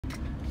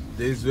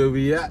This is where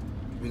we at.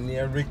 We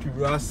near Ricky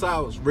Ross'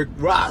 house. Rick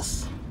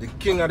Ross, the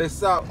king of the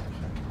South.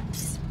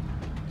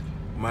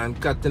 Man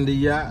cutting the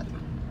yard.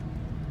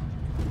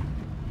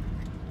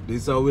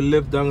 This is how we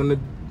live down in the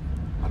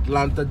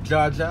Atlanta,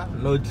 Georgia.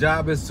 No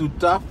job is too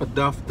tough for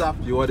Duff Tough.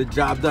 You want the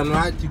job done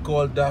right, you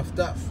call Duff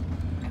Tough.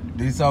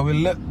 This is how we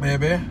live,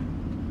 baby.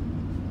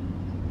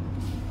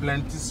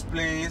 Plenty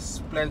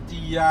space, plenty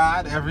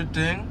yard,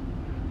 everything.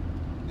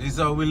 This is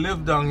how we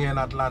live down here in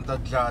Atlanta,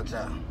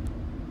 Georgia.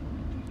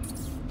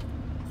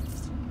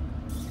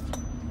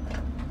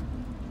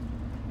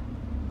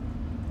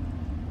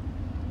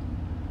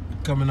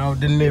 Coming out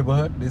the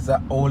neighborhood. This is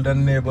an older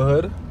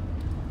neighborhood.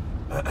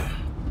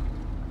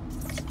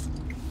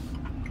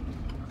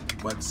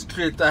 But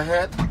straight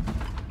ahead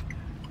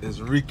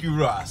is Ricky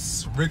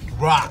Ross. Rick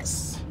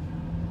Ross,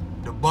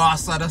 the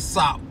boss of the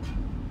South.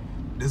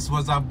 This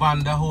was a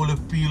Banda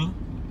Holyfield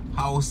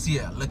house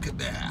here. Look at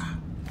there.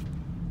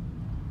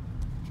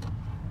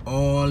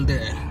 All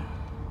there.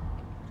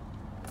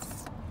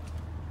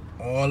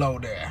 All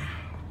out there.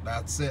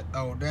 That's it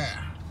out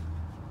there.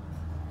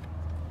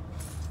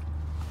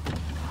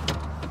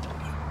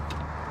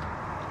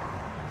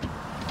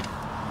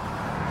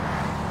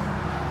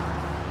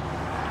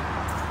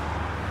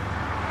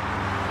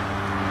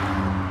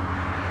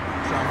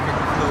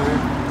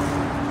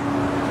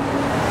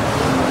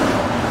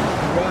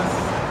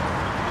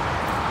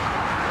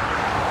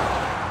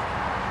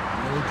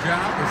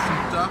 Job is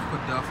too tough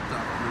for Duff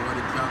Tough. You want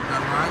the job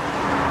done right,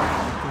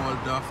 you call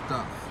Duff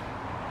Tough.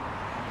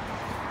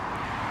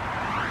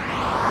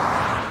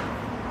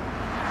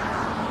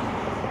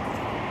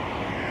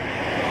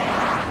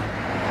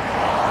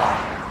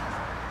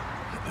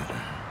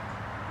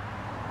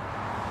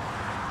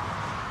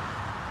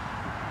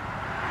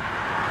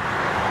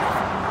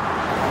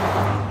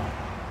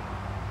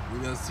 We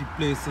gonna see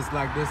places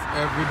like this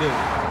every day.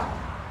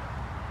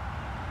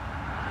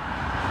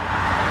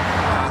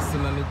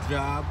 On the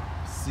job,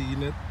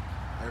 seeing it,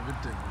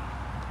 everything,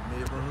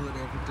 neighborhood,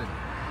 everything.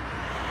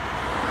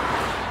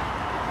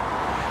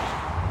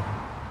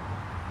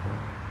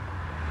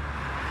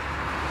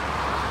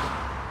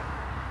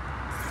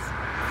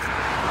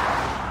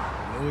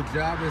 No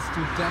job is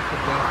too tough for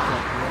Duff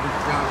Tough. You want the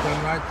job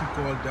done right, you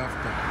call Duff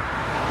Tough.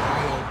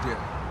 All out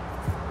there.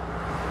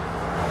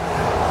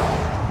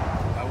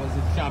 That was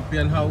the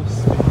champion house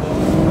before.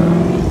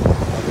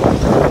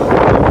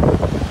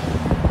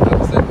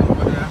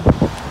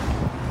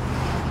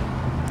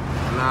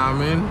 I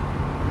mean,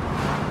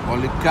 all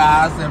the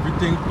cars,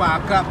 everything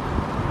park up,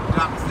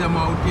 blocks them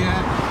out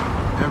here,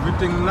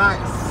 everything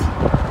nice.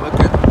 Look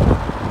at it.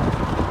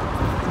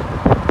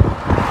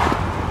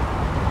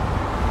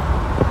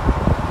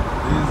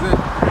 This is it,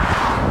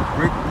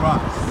 Rick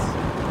Ross.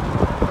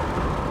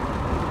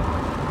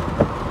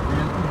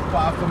 Ain't too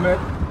far from it,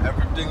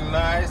 everything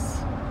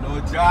nice. No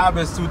job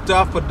is too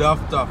tough for Duff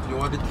Tough. You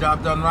want the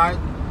job done right,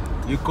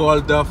 you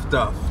call Duff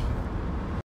Tough.